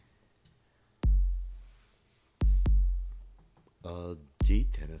Gee,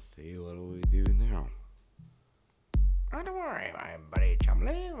 Tennessee, what do we do now? Oh, don't worry, my buddy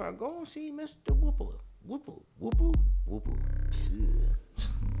Chumley. We'll go see Mr. Whoople. Whoople. Whoople. Whoople.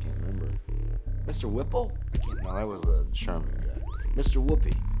 Can't remember. Mr. Whipple? No, that was a Sherman guy. Mr.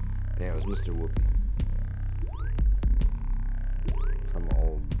 Whoopi. Yeah, it was Mr. Whoopi. Some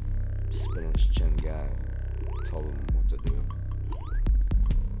old spinach chin guy told him what to do.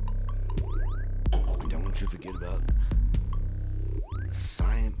 Don't you forget about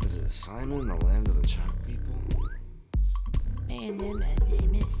Simon, was it Simon, the land of the chalk people? And then my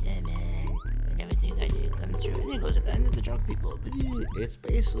name is Simon. And everything I do comes true. And then it goes to the land of the drunk people. It's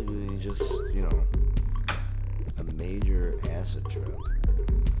basically just, you know, a major acid trip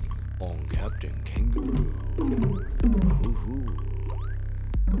on Captain Kangaroo. Hoo-hoo.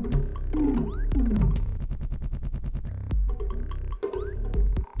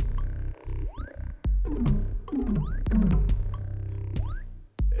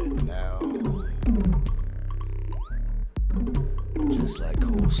 And now, just like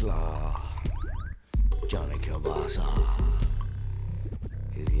coleslaw, Johnny Kielbasa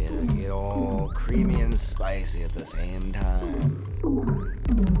is gonna get all creamy and spicy at the same time.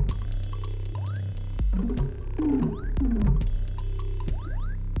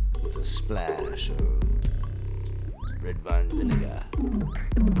 With a splash of red vine vinegar.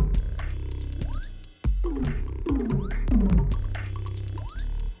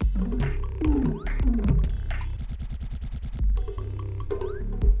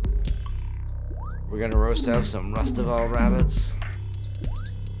 We're gonna roast up some Rustival rabbits.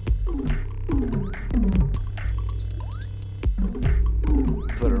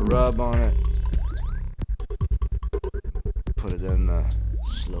 Put a rub on it. Put it in the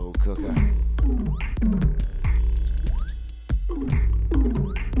slow cooker.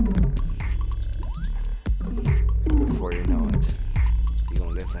 And before you know it, you're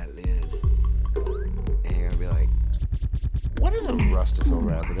gonna lift that lid. And you're gonna be like, what is a Rustival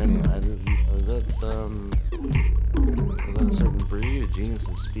rabbit anyway? Is that a certain breed, a genus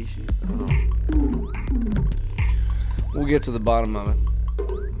and species? I don't know. We'll get to the bottom of it.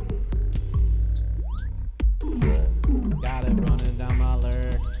 Got it running down my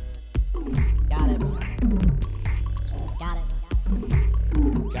leg. Got it. Got it.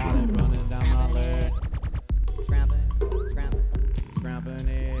 Got it running down my leg. Scramping it. Scrapping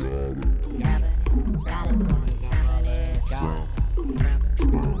it. Got it. Running down my leg. Got it.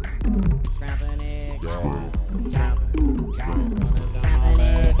 Scramping it. Scrapping. Got it running down my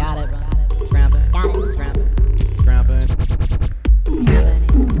leg. Got it. Scramping. Got it. Scramping. Scrapping.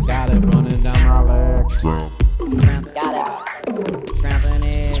 Got it running down my leg. Got it. Scramping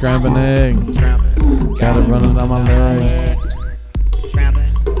it. Scrapping egg. Got it running down my leg.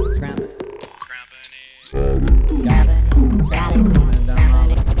 Scramping. Got it. Running down my leg. Scramping it. Got it running down my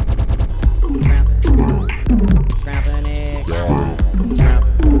leg. Got it. Scramping.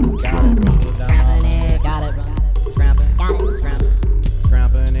 Got it. Scramping.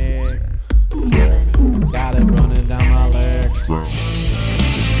 Scrapping egg. Got it running down my leg.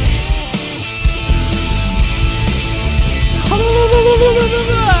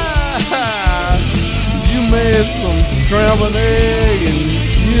 You made some scrambled egg and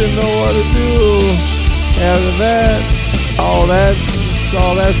you didn't know what to do. After that, all that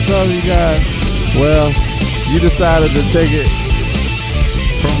stuff you got. Well, you decided to take it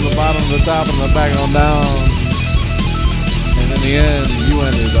from the bottom to the top and the back on down. And in the end, you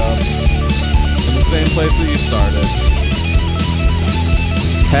ended up in the same place that you started.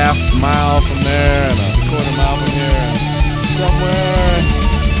 Half mile from there and a quarter mile from here. Somewhere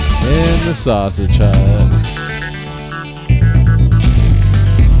in the sausage hut.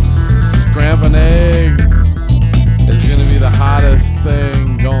 Scrambled egg is gonna be the hottest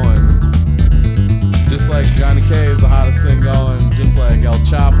thing going. Just like Johnny K is the hottest thing going. Just like El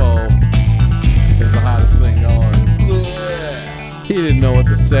Choppo is the hottest thing going. He didn't know what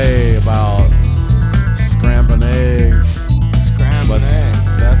to say about scrambled egg. Scrambled egg.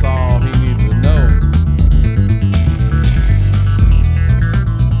 That's all he needed to know.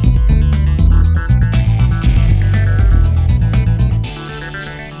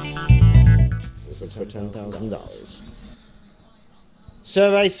 This is for $10,000.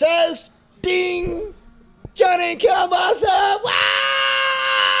 Survey says, ding! Johnny Kielbasa!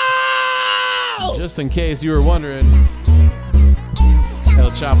 Wow! Just in case you were wondering,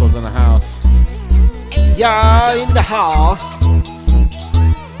 El Choppo's in the house. Yeah, in the house.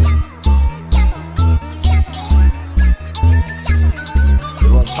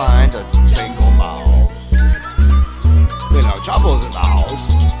 You won't find a single mouse. You know, Choppo's in the house.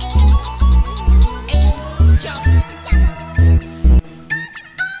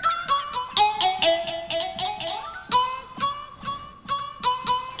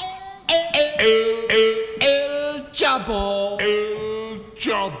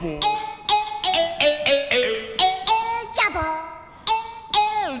 Choppo.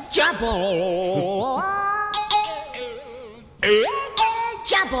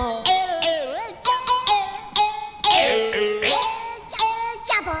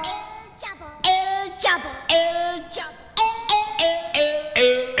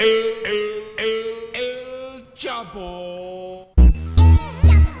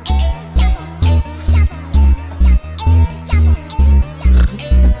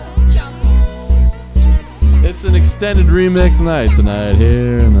 It's an extended remix night tonight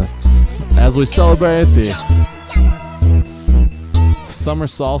here, as we celebrate the summer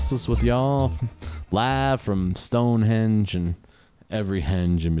solstice with y'all, live from Stonehenge and every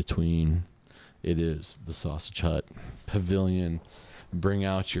henge in between. It is the Sausage Hut Pavilion. Bring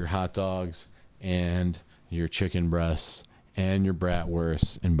out your hot dogs and your chicken breasts and your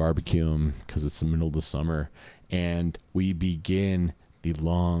bratwurst and barbecue them because it's the middle of the summer. And we begin the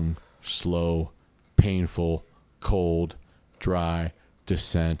long, slow, painful, cold, dry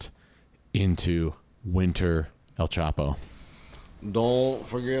descent into winter El Choppo. Don't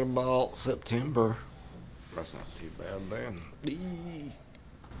forget about September. That's not too bad, man.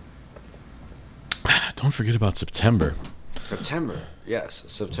 Don't forget about September. September, yes,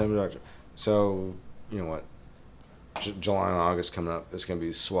 September. So, you know what? July and August coming up. It's gonna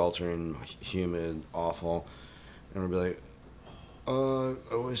be sweltering, humid, awful, and we'll be like, I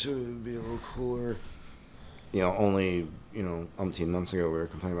wish it would be a little cooler. You know, only, umpteen months ago we were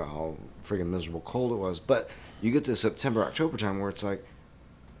complaining about how friggin' miserable cold it was. But you get to September, October time where it's like,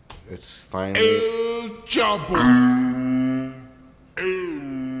 it's finally. El Choppo.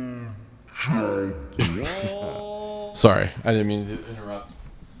 Sorry, I didn't mean to interrupt.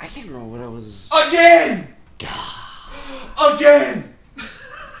 I can't remember what I was. Again! Again!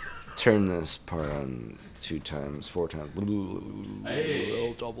 Turn this part on 2 times, 4 times.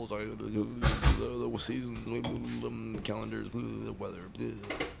 Hey. Doubles, the season, calendars, the weather.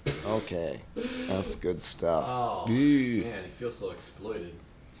 Okay, that's good stuff. Oh, man, he feels so exploited.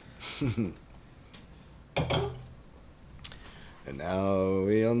 And now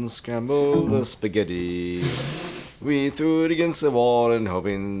we unscramble the spaghetti. We threw it against the wall and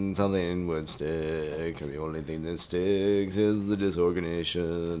hoping something would stick. And the only thing that sticks is the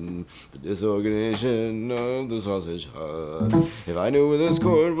disorganization. The disorganization of the sausage hut. If I knew where this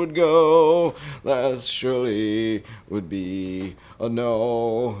cord would go, that surely would be a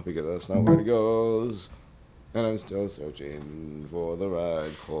no. Because that's not where it goes. And I'm still searching for the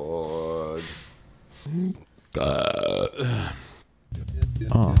right chord.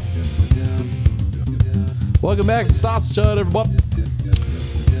 Welcome back to Sausage Hut, everybody.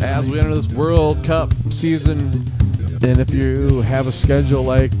 As we enter this World Cup season, and if you have a schedule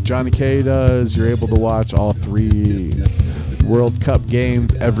like Johnny K does, you're able to watch all 3 World Cup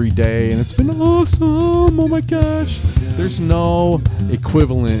games every day, and it's been awesome. Oh my gosh. There's no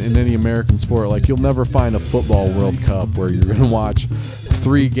equivalent in any American sport. Like, you'll never find a football World Cup where you're going to watch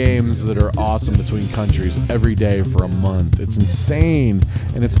 3 games that are awesome between countries every day for a month. It's insane,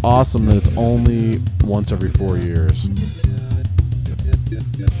 and it's awesome that it's only once every 4 years.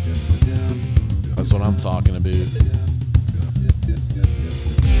 That's what I'm talking about.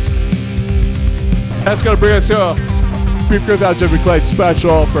 That's going to bring us to a Beef Without Jimmy Clay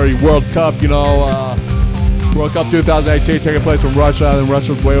special for the World Cup. World Cup 2018 taking place from Russia, and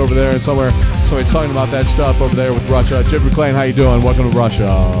Russia's way over there, and somebody's talking about that stuff over there with Russia. Jim McClain, how you doing? Welcome to Russia.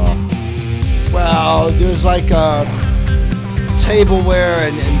 Well, there's like tableware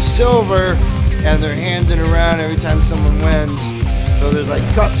and silver, and they're handing around every time someone wins. So there's like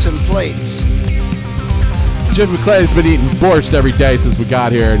cups and plates. Jim McClain's been eating borscht every day since we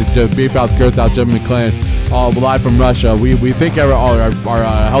got here. Beef Out Girth Out Jim McClain. All live from Russia. We think all our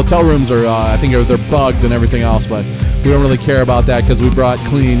hotel rooms are I think they're bugged and everything else, but we don't really care about that because we brought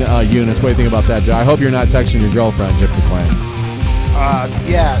clean units. What do you think about that, Joe? I hope you're not texting your girlfriend, Jeff McClain.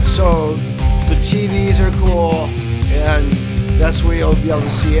 Yeah. So the TVs are cool, and that's where you'll be able to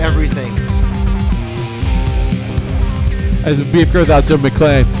see everything. As a Beef Girth Out Jim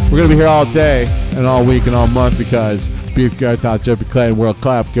McClain, we're gonna be here all day and all week and all month because Beef Girth Out Jim McClain World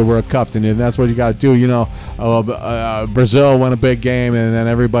Cup, get World Cups, and that's what you got to do. Brazil won a big game, and then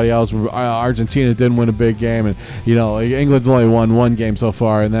everybody else. Argentina didn't win a big game, and England's only won 1 game so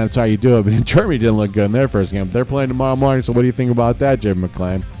far, and that's how you do it. But Germany didn't look good in their first game. But they're playing tomorrow morning. So what do you think about that, Jim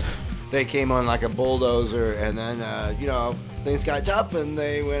McClain? They came on like a bulldozer, and then things got tough, and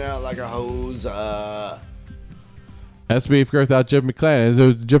they went out like a hose. That's beef without Jeff McClain. Is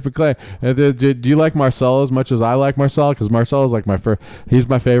it Jeff McClain? Do you like Marcelo as much as I like Marcelo? Because Marcelo's like he's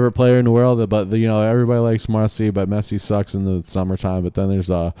my favorite player in the world. But everybody likes Messi, but Messi sucks in the summertime. But then there's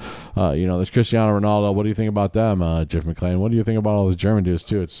there's Cristiano Ronaldo. What do you think about them, Jeff McClain? What do you think about all those German dudes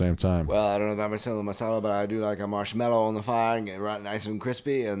too at the same time? Well, I don't know about Marcelo, but I do like a marshmallow on the fire and get it right nice and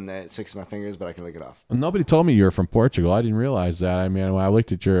crispy, and it sticks to my fingers, but I can lick it off. Nobody told me you were from Portugal. I didn't realize that. I mean, when I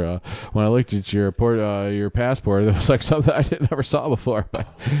looked at your passport, it was like something I never saw before. But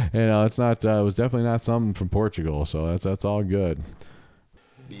it's not. It was definitely not something from Portugal. So that's all good.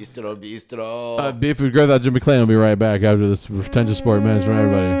 Bistro. Beef with Girth out Jim McClain will be right back after this pretentious sport minutes from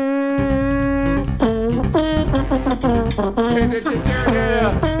everybody.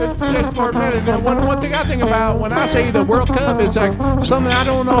 One thing I think about when I say the World Cup, it's like something I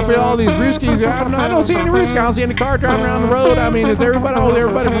don't know if all these brewskis. I don't see any brewskis. I don't see any car driving around the road. I mean, is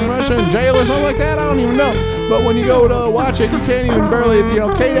everybody from Russia in jail or something like that? I don't even know. But when you go to watch it, you can't even barely.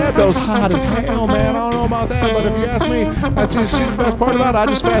 Kate Abdo's hot as hell, man. I don't know about that, but if you ask me, she's the best part about it. I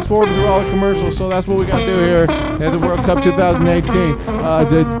just fast forward through all the commercials, so that's what we got to do here at the World Cup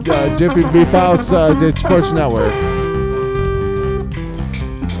 2018. Jiffy Beef House, the Sports Network.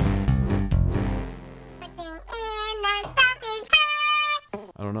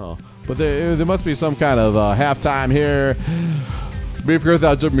 I don't know, but there must be some kind of halftime here. Beef Girth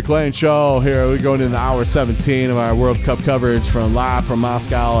out Jim McClain show here. We're going into hour 17 of our World Cup coverage live from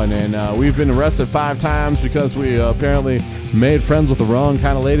Moscow, and we've been arrested 5 times because we apparently made friends with the wrong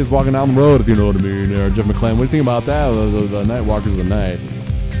kind of ladies walking down the road, if you know what I mean. Jim McClain, what do you think about that? The night walkers of the night.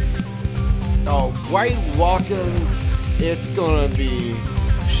 Oh, white walking, it's gonna be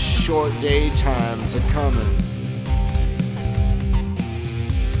short daytimes a coming.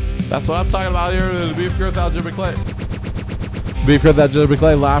 That's what I'm talking about here. The Beef Girth out Jim McClain. Beef Girth out Jim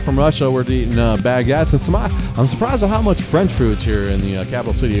McClain live from Russia. We're eating baguettes. I'm surprised at how much French food's here in the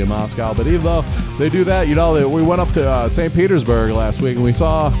capital city of Moscow. But even though they do that, we went up to St. Petersburg last week and we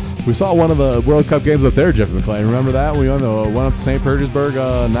saw one of the World Cup games up there, Jeff McClain. Remember that? We went up to St. Petersburg,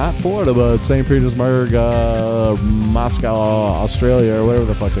 not Florida, but St. Petersburg, Moscow, Australia, or whatever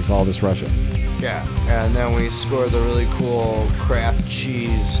the fuck they call this, Russia. Yeah, and then we scored the really cool Kraft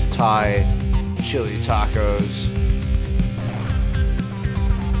cheese Thai chili tacos.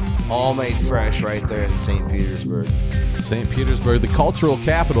 All made fresh right there in St. Petersburg. St. Petersburg, the cultural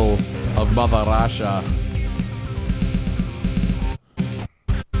capital of Mother Russia.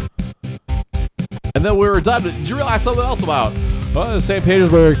 And then we were done. Did you realize something else about St.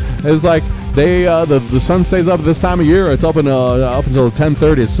 Petersburg? Is like they the sun stays up at this time of year. It's up until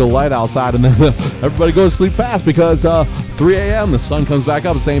 10:30. It's still light outside, and then everybody goes to sleep fast because 3 a.m. the sun comes back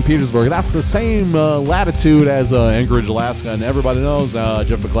up in St. Petersburg. That's the same latitude as Anchorage, Alaska, and everybody knows,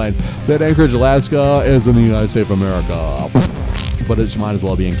 Jeff McClain, that Anchorage, Alaska is in the United States of America, but it might as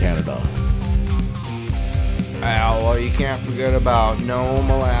well be in Canada. Well, you can't forget about Nome,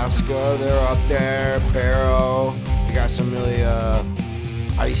 Alaska. They're up there. Barrow. You got some really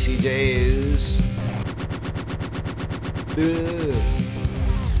icy days.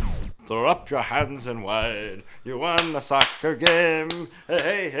 Throw up your hands and wide. You won a soccer game.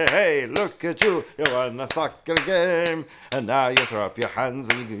 Hey, hey, hey, look at you. You won a soccer game. And now you throw up your hands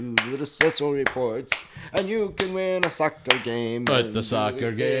and you do the special reports. And you can win a soccer game. But the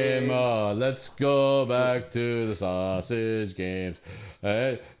soccer game, let's go back to the sausage games.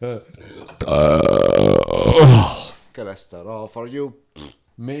 Hey, cholesterol for you.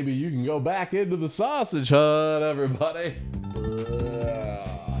 Maybe you can go back into the sausage hut, everybody.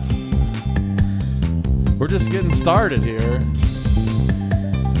 We're just getting started here.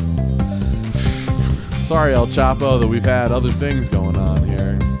 Sorry, El Choppo, that we've had other things going on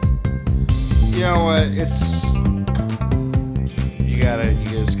here. You know what? You just gotta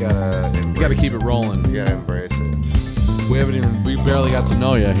embrace You gotta keep it rolling. You gotta embrace it. We barely got to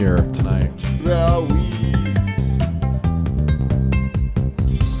know you here tonight.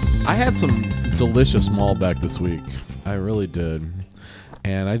 I had some delicious Malbec this week. I really did.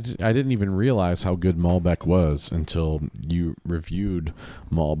 And I didn't even realize how good Malbec was until you reviewed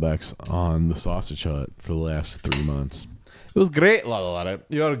Malbecs on the Sausage Hut for the last 3 months. It was great, Lotta.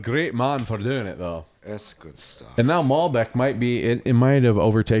 You're a great man for doing it, though. That's good stuff. And now Malbec it might have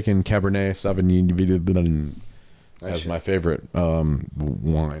overtaken Cabernet Sauvignon as my favorite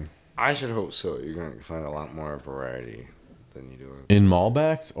wine. I should hope so. You're going to find a lot more variety than you do in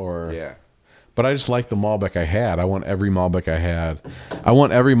Malbecs, or yeah. But I just like the Malbec I had. I want every Malbec I had. I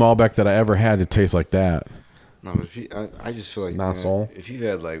want every Malbec that I ever had to taste like that. No, but I just feel like if you've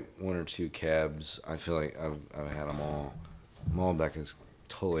had like 1 or 2 cabs, I feel like I've had them all. Malbec is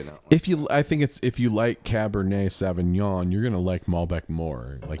totally not. I think it's if you like Cabernet Sauvignon, you're gonna like Malbec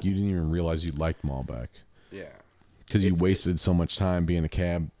more. Like you didn't even realize you liked Malbec. Yeah. Because you wasted so much time being a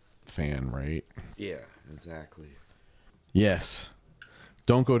cab fan, right? Yeah, exactly. Yes.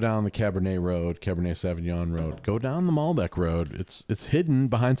 Don't go down the Cabernet road, Cabernet Sauvignon road. Go down the Malbec road. It's hidden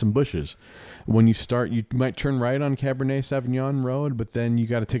behind some bushes. When you start, you might turn right on Cabernet Sauvignon road, but then you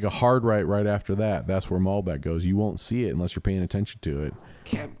got to take a hard right after that. That's where Malbec goes. You won't see it unless you're paying attention to it.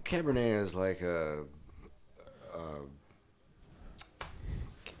 Cabernet is like a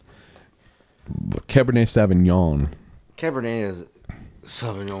Cabernet Sauvignon. Cabernet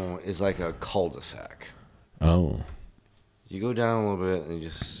Sauvignon is like a cul-de-sac. Oh. You go down a little bit and you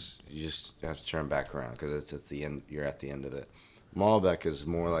just have to turn back around because it's at the end. You're at the end of it. Malbec is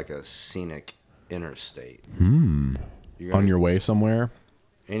more like a scenic interstate. On your way somewhere?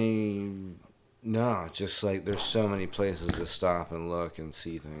 No, just like there's so many places to stop and look and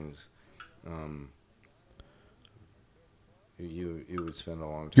see things. You would spend a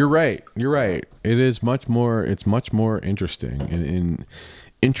long time. You're right. It is much more. It's much more interesting and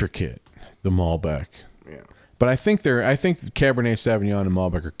intricate. The Malbec. Yeah. But I think Cabernet Sauvignon and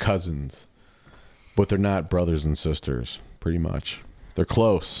Malbec are cousins, but they're not brothers and sisters. Pretty much, they're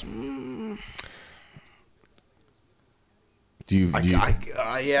close. Do you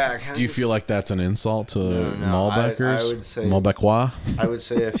feel like that's an insult to Malbecers? I would say Malbecois. I would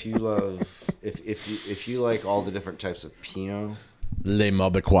say if you love if you like all the different types of Pinot, Les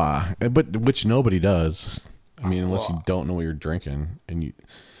Malbecois, but which nobody does. I mean, unless you don't know what you're drinking, and you.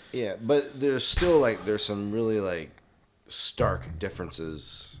 Yeah, but there's still there's some really stark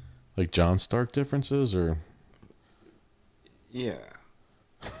differences. Like John Stark differences, or. Yeah,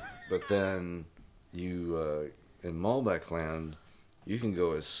 but then you in Malbec land, you can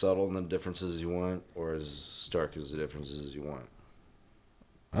go as subtle in the differences as you want, or as stark as the differences as you want.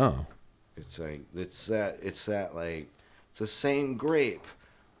 Oh. It's the same grape,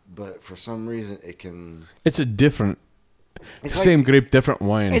 but for some reason it can. It's a different. Same grape, different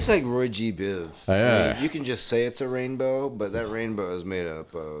wine. It's like Roy G. Biv. Oh, yeah. I mean, you can just say it's a rainbow, but that rainbow is made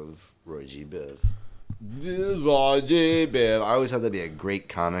up of Roy G. Biv. Roy G. Biv. I always had that be a great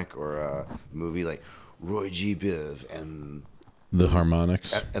comic or a movie like Roy G. Biv and the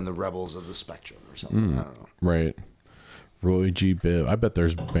Harmonics and the Rebels of the Spectrum or something. I don't know. Right. Roy G. Biv. I bet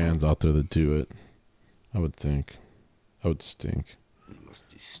there's bands out there that do it. I would think. I would stink. We must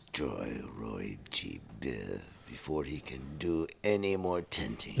destroy Roy G. Biv before he can do any more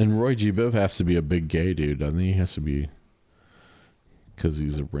tinting. And Roy G. Biv has to be a big gay dude, doesn't he? He has to be because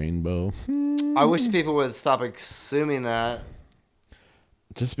he's a rainbow. I wish people would stop assuming that.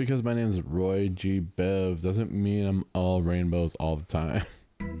 Just because my name's Roy G. Biv doesn't mean I'm all rainbows all the time.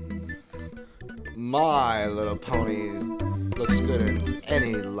 My Little Pony looks good in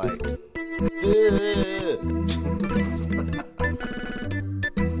any light.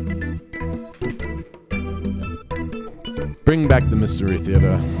 Bring back the Mystery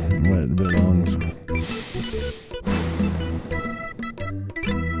Theater where it belongs.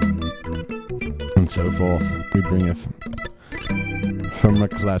 And so forth. We bringeth from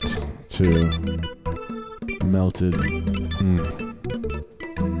raclette to melted.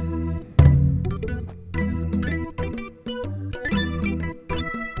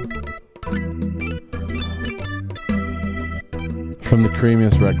 From the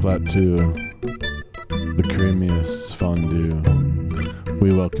creamiest raclette to the creamiest fondue,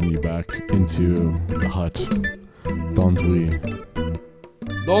 we welcome you back into the hut.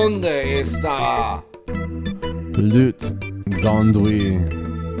 ¿Dónde está? Lutte d'andouille.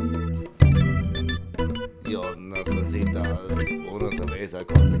 Yo necesito una cerveza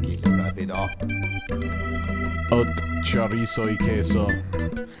con tequila rápido. Hot chorizo y queso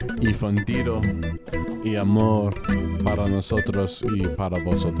y fundido y amor para nosotros y para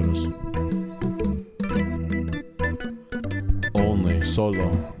vosotros. Only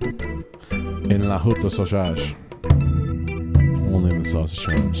solo en la Huta Sausage. Only in the sausage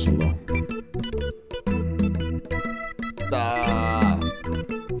shop, solo.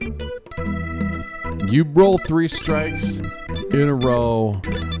 You roll 3 strikes in a row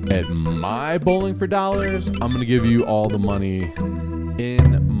at my bowling for dollars, I'm gonna give you all the money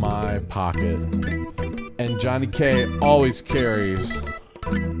in my pocket. And Johnny K always carries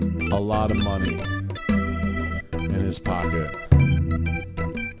a lot of money in his pocket.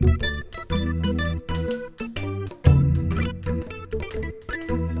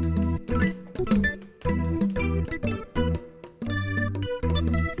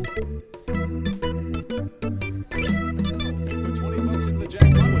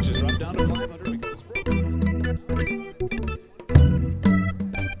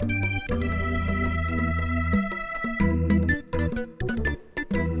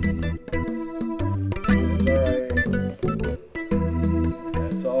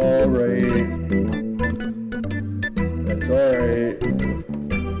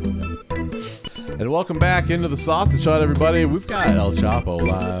 And welcome back into the Sausage Hut, everybody. We've got El Choppo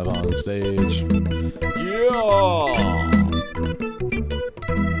live on stage. Yeah.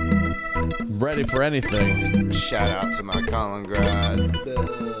 Ready for anything. Shout out to my Kaliningrad.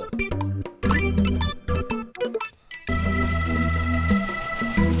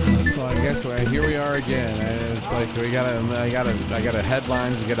 So I guess here we are again. It's like I gotta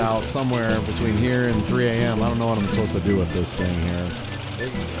headlines to get out somewhere between here and 3 a.m. I don't know what I'm supposed to do with this thing here.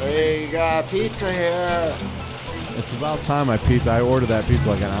 Hey, you got pizza here. It's about time I ordered that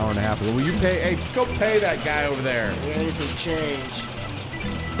pizza like an hour and a half ago. Will you pay? Hey, go pay that guy over there. We need some change.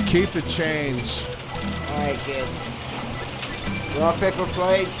 Keep the change. All right, kid. Rock, paper,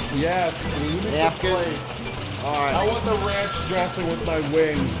 plates? Yes. Napkin? All right. I want the ranch dressing with my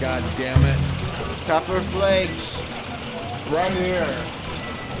wings, god damn it. Pepper flakes. Right here.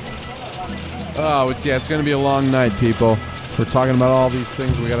 Oh, yeah, it's going to be a long night, people. We're talking about all these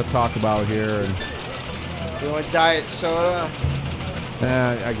things we got to talk about here. And You want diet soda?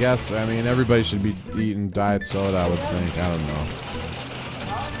 I guess, I mean, everybody should be eating diet soda, I would think. I don't know.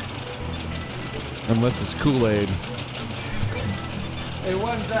 Unless it's Kool-Aid. Hey,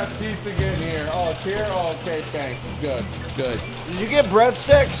 when's that pizza getting here? Oh, it's here? Oh, okay, thanks. Good. Did you get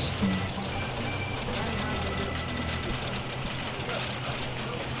breadsticks?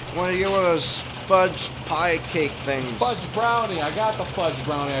 Want to get one of those fudge pie cake things? Fudge brownie. I got the fudge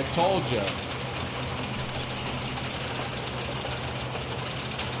brownie. I told you.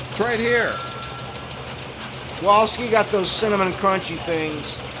 It's right here. Walski got those cinnamon crunchy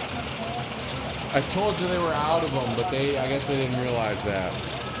things. I told you they were out of them, but I guess they didn't realize that.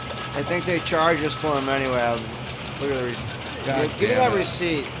 I think they charge us for them anyway. Look at the receipt. God Give me damn that it.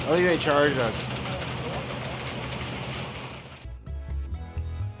 receipt. I think they charge us.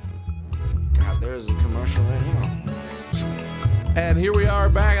 God, there's a commercial right now. And here we are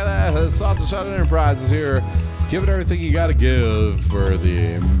back at that. Sausage Hut Enterprises here. Give it everything you got to give for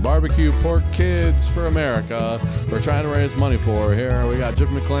the barbecue pork kids for America. We're trying to raise money for here. We got Jip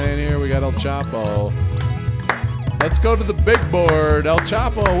McClain here. We got El Choppo. Let's go to the big board. El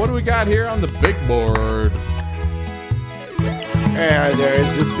Choppo, what do we got here on the big board? And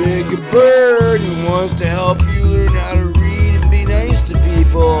there's a big bird who wants to help you learn how to read and be nice to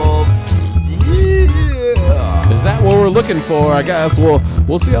people. Yeah. Is that what we're looking for? I guess we'll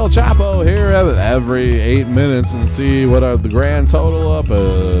see El Choppo here every 8 minutes and see what the grand total up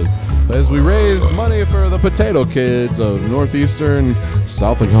is as we raise money for the potato kids of northeastern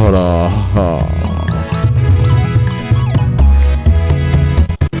South Dakota.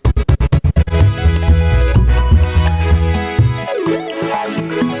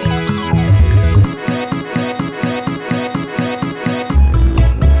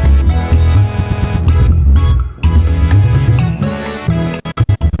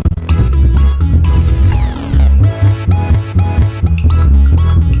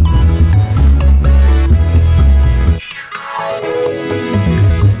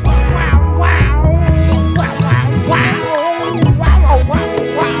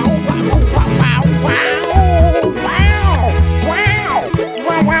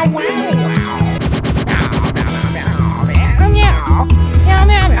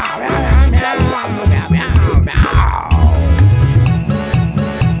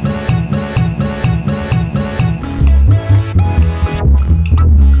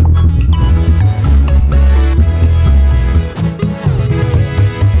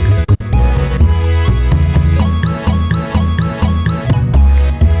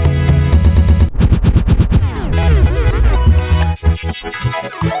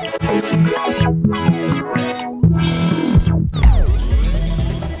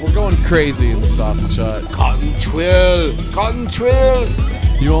 Crazy in the Sausage Hut. Cotton twill. Cotton twill.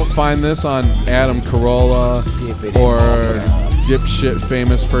 You won't find this on Adam Carolla or dipshit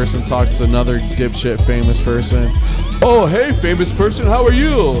famous person talks to another dipshit famous person. Oh, hey, famous person, how are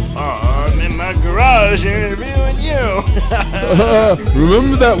you? I'm in my garage interviewing you.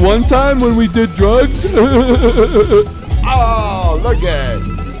 Remember that one time when we did drugs? Oh, look at it.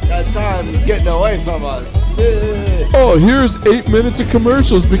 That time getting away from us. Oh, here's 8 minutes of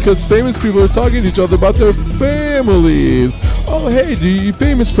commercials because famous people are talking to each other about their families. Oh, hey, you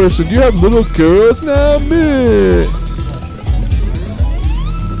famous person, do you have little girls now? Me.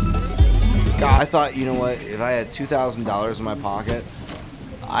 God, I thought, you know what, if I had $2,000 in my pocket,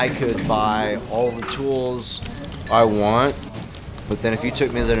 I could buy all the tools I want, but then if you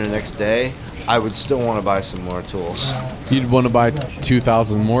took me there the next day, I would still want to buy some more tools. You'd want to buy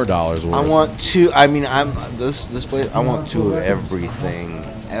 $2,000 more worth. I want two. I mean, this place. I want two of everything.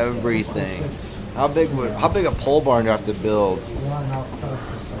 Everything. How big a pole barn do you have to build?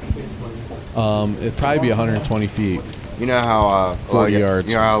 It'd probably be 120 feet. You know how 40 yards.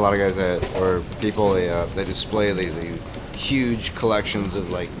 You know how a lot of guys or people they display these huge collections of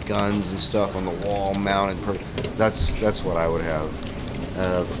like guns and stuff on the wall mounted. That's what I would have.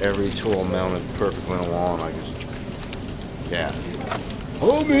 Every tool mounted perfectly on the wall, and I just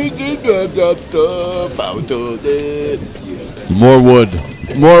More wood.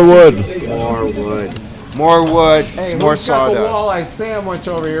 More wood. More wood. Hey, more who's got the sawdust. walleye sandwich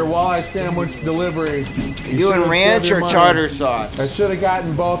over here? Walleye sandwich delivery. You doing ranch or tartar sauce? I should have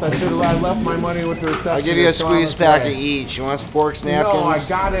gotten both. I left my money with the receptionist. I'll give you a so on squeeze its pack way. of each. You want forks, napkins? No, I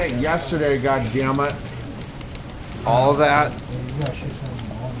got it yesterday. God damn it! All of that.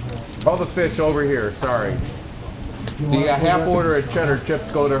 All the fish over here. Sorry. The half order of cheddar chips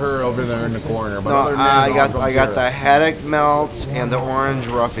go to her over there in the corner. But No, other than I that, got all comes here. the haddock melts and the orange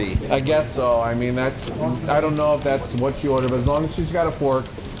roughy. I guess so. I mean, I don't know if that's what she ordered, but as long as she's got a fork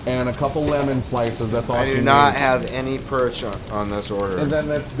and a couple lemon slices, that's all I she do not needs. have any perch on this order. And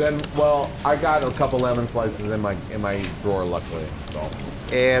then, well, I got a couple lemon slices in my drawer, luckily. So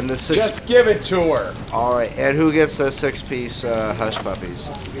And the six. just give it to her. All right. And who gets the 6-piece hush puppies?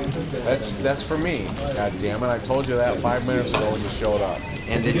 That's for me. God damn it! I told you that 5 minutes ago when you showed up.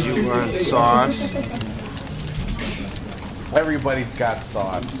 And did you run sauce? Everybody's got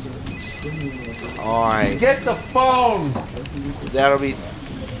sauce. All right. Get the phone. That'll be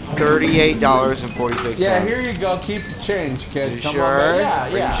 $38.46. Yeah, here you go. Keep the change, kid. You Come sure? on back. Yeah, Are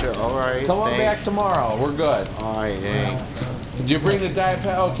you yeah. sure? All right. Come on thanks. back tomorrow. We're good. All right, dang. Did you bring the Diet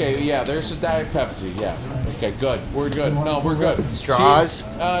Pepsi? Okay, yeah, there's the Diet Pepsi. Yeah. Okay, good. We're good. No, we're good. Straws? See,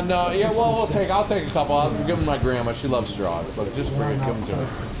 no, yeah, well, I'll take a couple. I'll give them to my grandma. She loves straws. So just bring it, give them to her.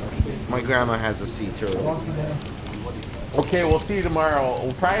 My grandma has a sea turtle. Okay, we'll see you tomorrow.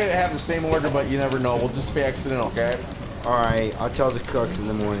 We'll probably have the same order, but you never know. We'll just fax it in, okay? All right. I'll tell the cooks in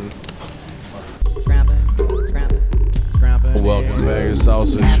the morning. Welcome back to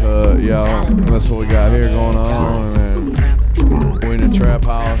Sausage Hut, y'all. That's what we got here going on. And we're in a trap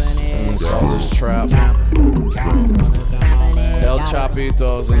house, in the sausage trap. El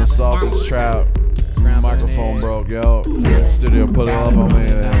Chapito's in the sausage trap. Microphone broke, yo. Studio put it up on me.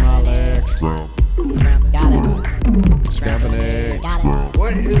 Scramping egg.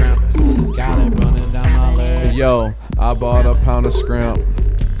 What is this? Yo, I bought a pound of scrimp.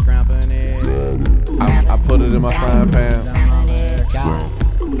 I put it in my frying pan.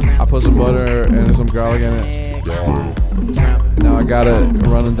 I put some butter and some garlic in it. Now I got it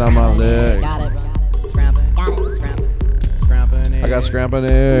running down my leg. I got scramping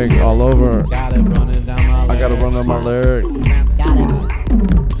egg all over. I got it running down my leg.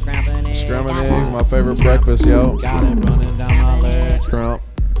 Scramping egg, my favorite breakfast, yo. Scrimp.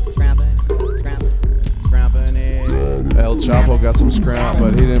 El Choppo got some scrimp,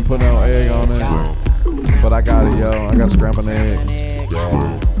 but he didn't put no egg on it. But I got it, yo. I got scramping egg.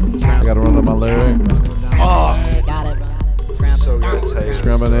 I got to run up my leg. Oh, so good to tell you.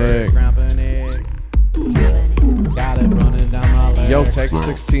 Scramping egg. Yo, take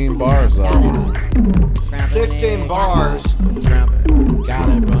 16 bars though. 15 bars.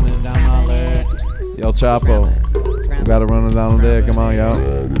 Yo, Choppo. Got to run it down there. Come on, yo.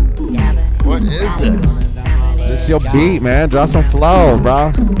 What is this? This your beat, man. Drop some flow,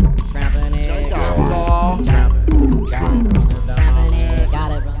 bro.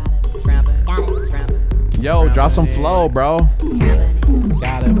 Yo, drop some flow, bro.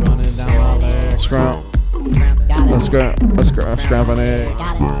 Scrump. Let's scrump an egg.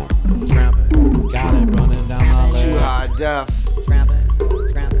 Too high def.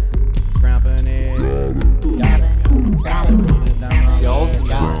 The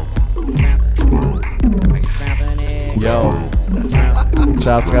ultimate. Yo,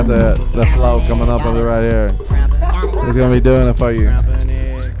 Chop's got the flow coming up over right here. He's gonna be doing it for you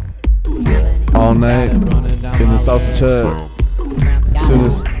all night in the sausage hut. As soon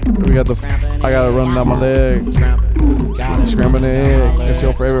as I got it running down my leg. Scrambling the egg. It's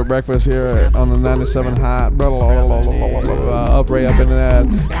your favorite breakfast here on the 97 hot. Up right up into that.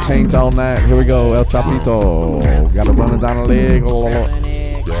 Taint all night. Here we go. El Chapito. Got it running down the leg. Welly,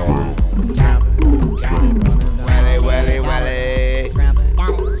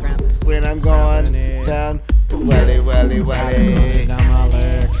 when I'm going down, welly.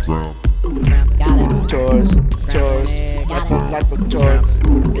 Chores, lots of chores. If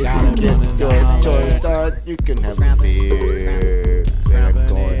you get your chores done, you can have a beer. When I'm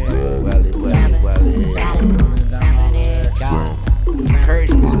going welly.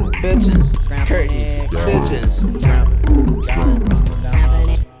 Curtains, bitches.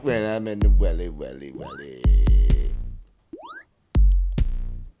 When I'm I'm in the welly, welly, welly.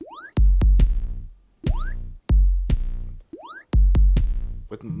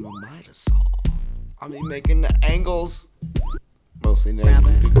 With my miter saw, I'll be making the angles mostly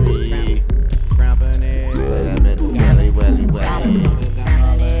 90 degree. Scrapping it. But I'm in the welly, welly, welly.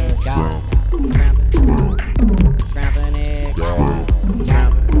 Scrapping it. Got it.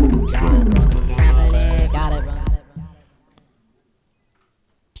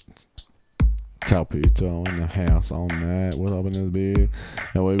 Choppo in the house on that. What's up in this big?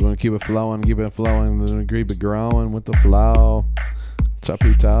 And we're gonna keep it flowing, keep it growing with the flow.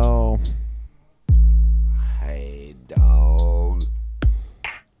 Choppo. Hey, dog.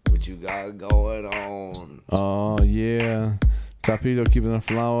 What you got going on? Oh yeah. Choppo keeping the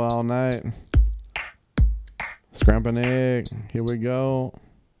flow all night. Scramping egg. Here we go.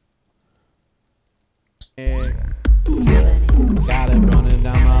 Got it running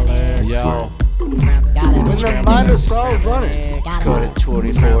down my leg. Yo. When the miter saw running, cut it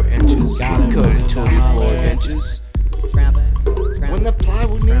 24 inches. Cut it 24 inches. When the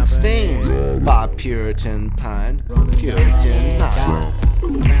plywood needs stained by Puritan pine. Puritan pine.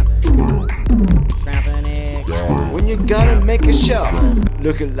 When you gotta make a shelf,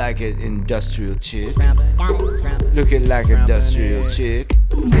 looking like an industrial chick. Looking like an industrial chick.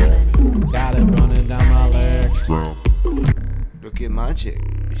 Got it running down my leg. Look at my chick.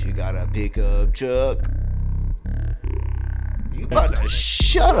 She got a pickup truck. You better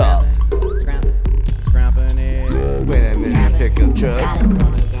shut up. Scrapping it. Wait a minute, pickup truck.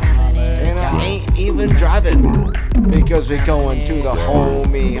 And I ain't even driving because we're going to the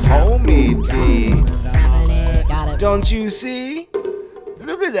homie D. Don't you see?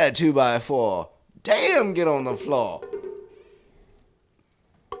 Look at that 2x4. Damn, get on the floor.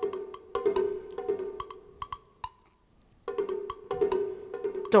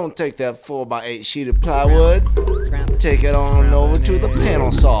 Don't take that 4x8 sheet of plywood. Take it on over to the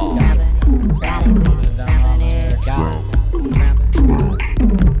panel saw.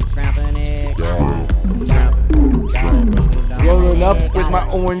 Rolling up with my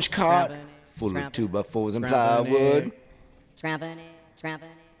orange cart full of 2x4s and plywood. Scrapping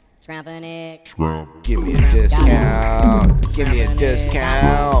it. Give me a discount. Give me a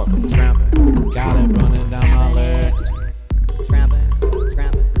discount. Got it running down my leg. Scrapping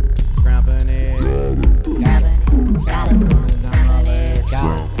it. Got it running down my leg.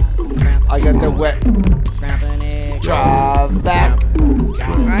 I got the wet Scrapping it. drive back.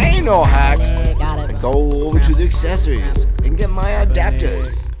 I ain't no hack. I go over to the accessories and get my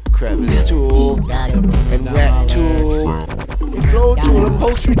adapters. Crevice tool and wet tool, and flow tool,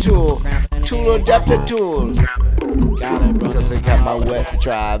 upholstery tool, tool adapter tool. Because I got my wet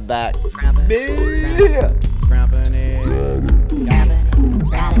drive back. Yeah. Scrapping it.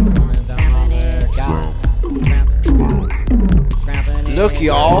 Look,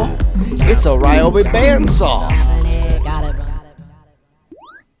 y'all, it's a Ryobi bandsaw.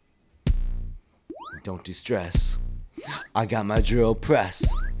 Don't distress. I got my drill press.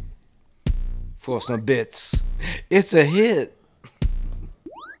 Force no bits. It's a hit.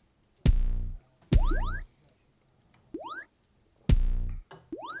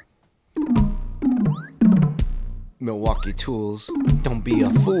 Milwaukee tools, don't be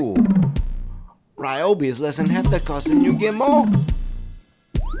a fool. Ryobi is less than half the cost and you get more.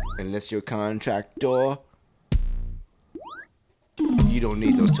 Unless you're a contractor, you don't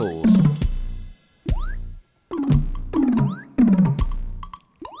need those tools.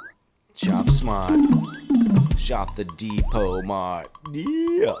 Shop smart. Shop the Depot Mart.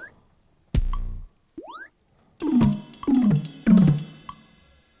 Yeah.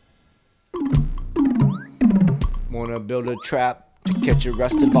 Wanna build a trap to catch a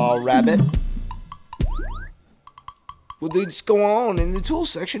rusted ball rabbit? Well, they just go on in the tool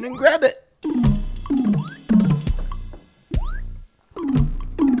section and grab it.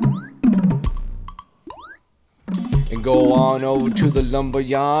 And go on over to the lumber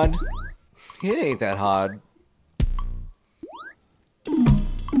yard. It ain't that hard.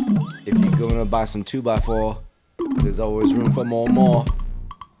 If you're gonna buy some 2x4, there's always room for more.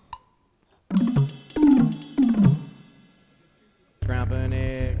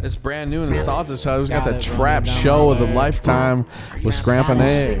 It's brand new in the sausage shop. Who's got the trap show of the lifetime with scramping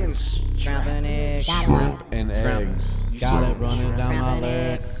eggs. Shrimp and eggs. Got it running down my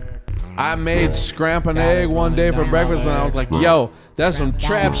legs. I made scramping egg one day for breakfast and I was like, yo, that's some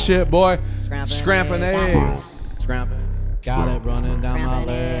trap shit, boy. Scramping egg. Got it running down my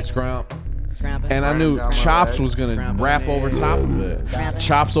legs. Scramp. And I knew Chops was gonna rap over top of it.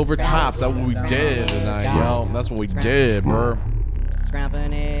 Chops over tops. That's what we did tonight, yo. That's what we did, bro.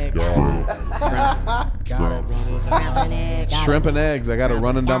 Scrapping eggs. Shrimp and eggs. I got it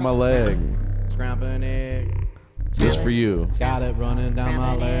running down my leg. Scrapping egg. Just for you. Got it running down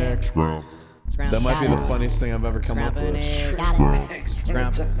my leg. That might be the funniest thing I've ever come up with. Got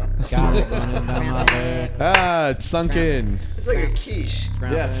it running down my leg. Ah, it's sunk in. It's like a quiche.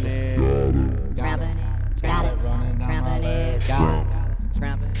 Yes. Got it running down my leg.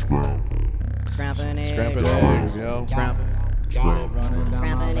 Scrapping eggs. Scrapping eggs, yo. Got it running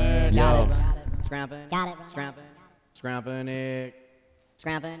down my leg. Yo. Scrapping egg.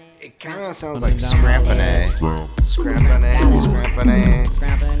 It kind of sounds like scrapping egg. Scrapping egg.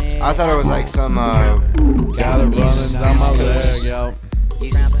 I thought it was like some Got it running down my leg, yo.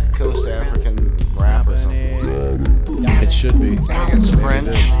 East Coast African rap or something. It should be. I think it's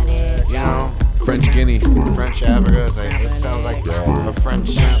French, you know? French Guinea. French Africa. It's like, it sounds like a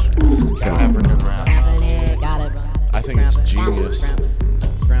French African rap. I think it's genius.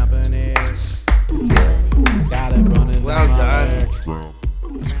 Scrapping eggs. Got it running Well down my done. leg.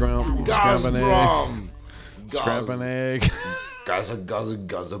 Scrapping egg. Scrapping egg. Gaza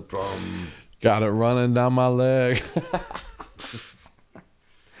prom. Got it running down my leg.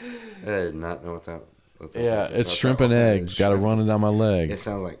 I did not know what that. Yeah, it's shrimp and egg. Got it running down my leg. It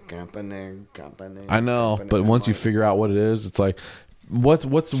sounds like campaneg. I know, but once you figure out what it is, it's like,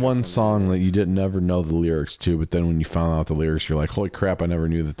 what's one song that you didn't ever know the lyrics to, but then when you found out the lyrics, you're like, holy crap, I never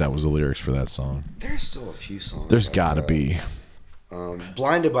knew that was the lyrics for that song. There's still a few songs. There's like gotta that. be.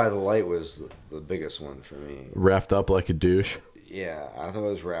 Blinded by the Light was the biggest one for me. Wrapped up like a douche. Yeah, I thought it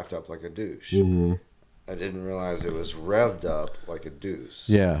was wrapped up like a douche. Mm-hmm. I didn't realize it was revved up like a deuce.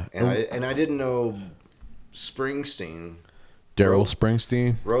 Yeah. And I didn't know Springsteen Daryl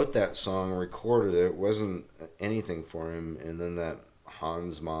Springsteen wrote that song, recorded it. It wasn't anything for him, and then that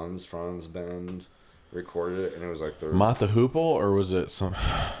Franz band recorded it, and it was like the Mata Hoople, or was it some?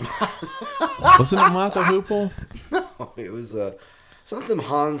 Wasn't it Mata Hoople? No, it was something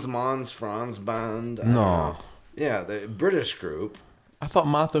Franz band. I don't No. know. Yeah, the British group. I thought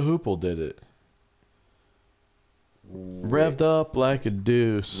Mata Hoople did it. Revved up like a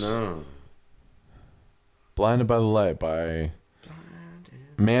deuce. No. Blinded by the Light by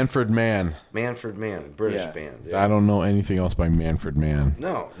Manfred Mann. Manfred Mann, British band. Yeah. I don't know anything else by Manfred Mann.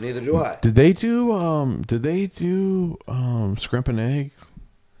 No, neither do I. Did they do Scrimp and Eggs?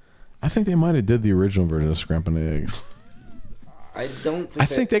 I think they might have did the original version of Scrimp and Eggs. I don't think. I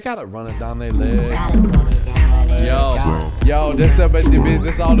think they got it running down their leg. Yo,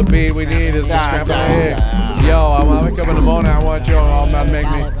 this all the beat we need is a Scrimp and Egg. Yo, when I wake up in the morning, I want you all to make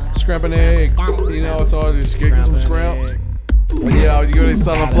me Scrimp and Egg. You know, it's all just get some shrimp. Yeah, you go to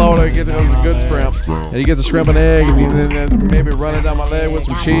Southern Florida, you get the good shrimp, and you get the shrimp and egg, and you then maybe run it down my leg with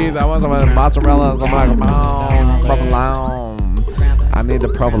some cheese. I want some mozzarella, some like provolone. I need the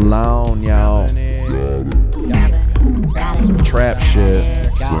provolone, y'all. Some trap shit.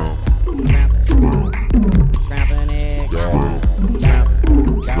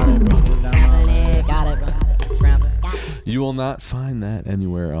 You will not find that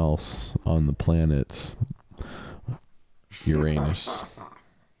anywhere else on the planet Uranus.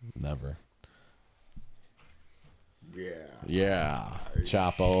 Never. Yeah.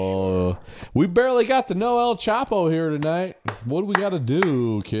 Choppo. We barely got to know El Choppo here tonight. What do we got to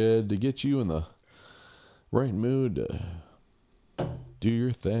do, kid, to get you in the right mood to do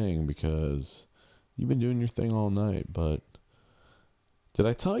your thing? Because you've been doing your thing all night. But did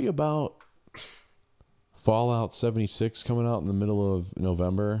I tell you about Fallout 76 coming out in the middle of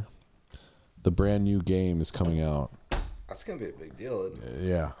November? The brand new game is coming out. That's gonna be a big deal, isn't it?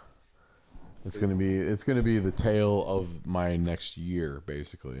 Yeah. It's gonna be the tale of my next year,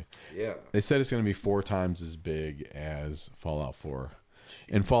 basically. Yeah. They said it's gonna be 4 times as big as Fallout 4.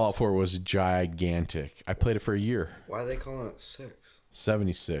 And Fallout 4 was gigantic. I played it for a year. Why are they calling it 6?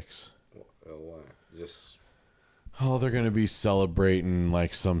 76. Why? Just. Oh, they're gonna be celebrating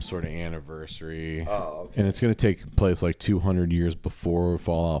like some sort of anniversary. Oh, okay. And it's gonna take place like 200 years before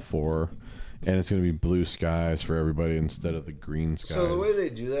Fallout 4. And it's going to be blue skies for everybody instead of the green skies. So the way they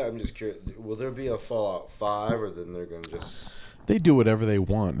do that, I'm just curious. Will there be a Fallout 5, or then they're going to just... They do whatever they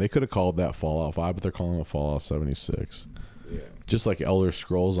want. They could have called that Fallout 5, but they're calling it Fallout 76. Yeah. Just like Elder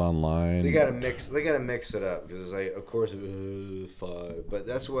Scrolls Online. They gotta mix it up, because like, of course, 5. But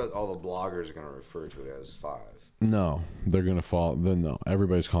that's what all the bloggers are going to refer to it as 5. No, they're going to fall. Then no,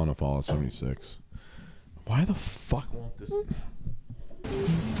 everybody's calling it Fallout 76. Why the fuck won't this...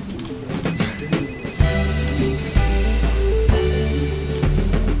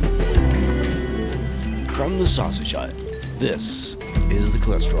 From the Sausage Hut, this is the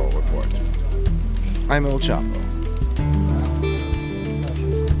Cholesterol Report. I'm El Choppo.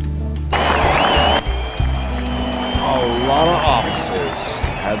 A lot of offices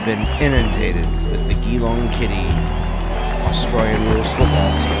have been inundated with the Geelong Kitty Australian rules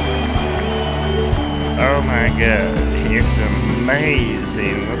football team. Oh my god, it's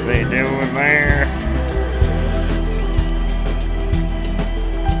amazing what they do in there.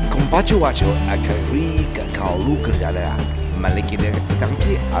 Compachuacho a kari kakao kerjala maliki de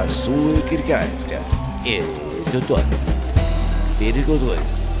tanki asul kirkata e tutun pirikotun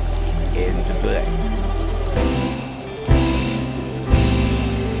e tutun.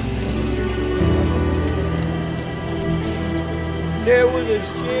 There was a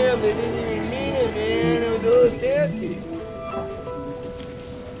sham, they didn't even mean it, man. It was all nasty.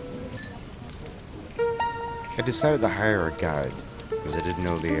 I decided to hire a guide because I didn't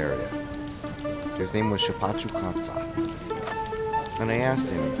know the area. His name was Choppo. And I asked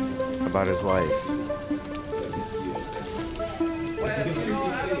him about his life.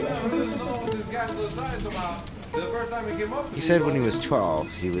 He said when he was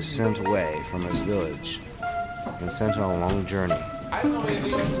 12, he was sent away from his village and sent on a long journey. I don't know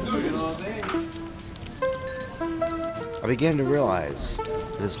anything else to do, you know what I'm saying? I began to realize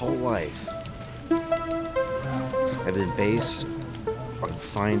that his whole life had been based on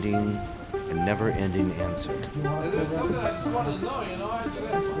finding a never-ending answer. Is there something I just wanted to know, you know? A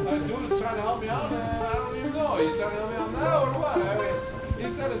dude is trying to help me out, and I don't even know. You trying to help me out now or what? I mean,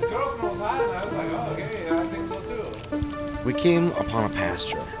 he said his girlfriend was hot, and I was like, oh, okay, I think so too. We came upon a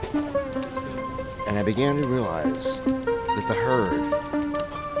pasture, and I began to realize that the herd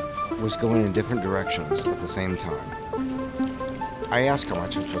was going in different directions at the same time. I asked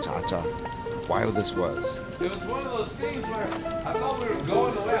Kamachu why this was. It was one of those things where I thought we were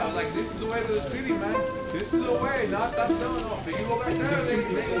going the way. I was like, this is the way to the city, man. This is the way, not that, no. But you go back there, they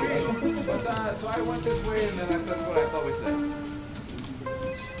win. But, so I went this way, and then that's what I thought we said.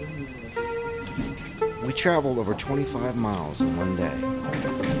 We traveled over 25 miles in one day.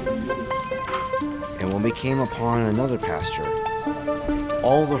 And when we came upon another pasture,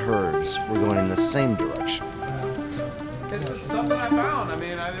 all the herds were going in the same direction. It's just something I found. I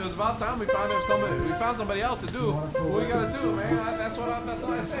mean, it was about time we found somebody else to do what we gotta do, man. That's what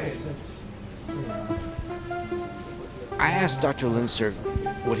I say. I asked Dr. Linster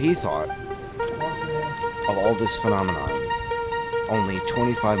what he thought of all this phenomenon, only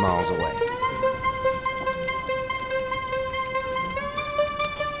 25 miles away.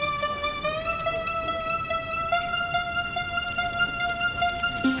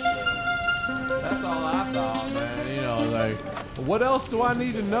 That's all I thought, man. You know, like, what else do I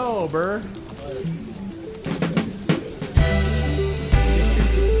need to know, Burr?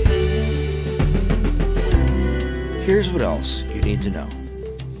 Here's what else you need to know.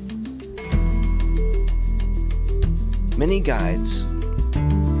 Many guides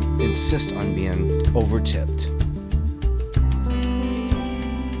insist on being over-tipped.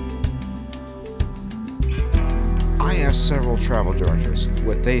 I asked several travel directors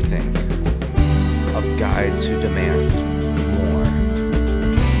what they think of guides who demand more.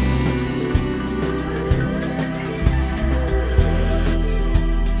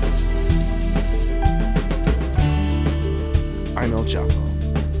 I'm El Choppo,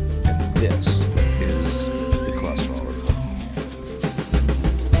 and this is the Cholesterol Report.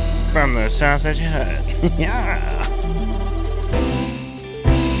 From the Sausage Hut. Yeah!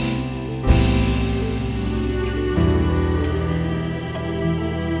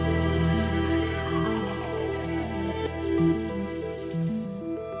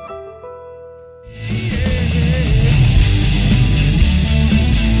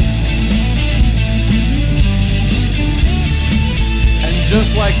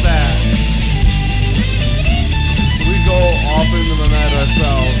 Just like that, we go off into the night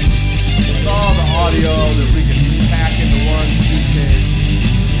ourselves with all the audio that we can pack into one suitcase.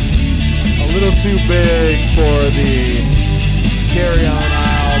 A little too big for the carry-on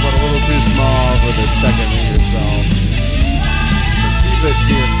aisle, but a little too small for the check-in to yourself. So keep it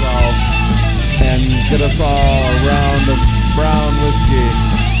to yourself and get us all a round of brown whiskey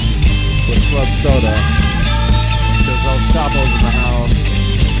with club soda. Because El Choppo's in the house.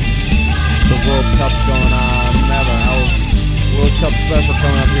 The World Cup's going on. We have a World Cup special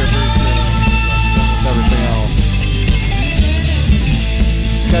coming up here pretty soon. With everything else.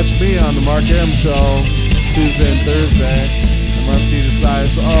 Catch me on the Mark M Show Tuesday and Thursday. Unless he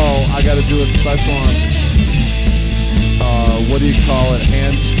decides, oh, I got to do a special on, what do you call it?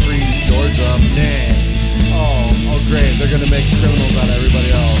 Hands-free Georgia. Nah. Oh, great. They're going to make criminals out of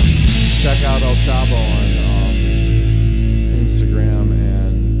everybody else. Check out El Choppo on Instagram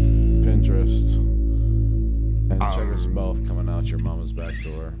and Pinterest, and check us both coming out your mama's back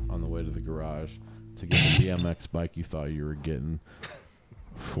door on the way to the garage. to get the BMX bike you thought you were getting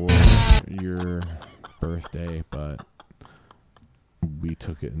for your birthday, but we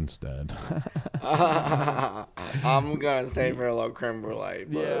took it instead. I'm gonna stay for a little creme brulee.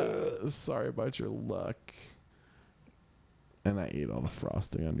 Yeah, sorry about your luck. And I ate all the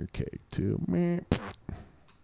frosting on your cake too. Meh.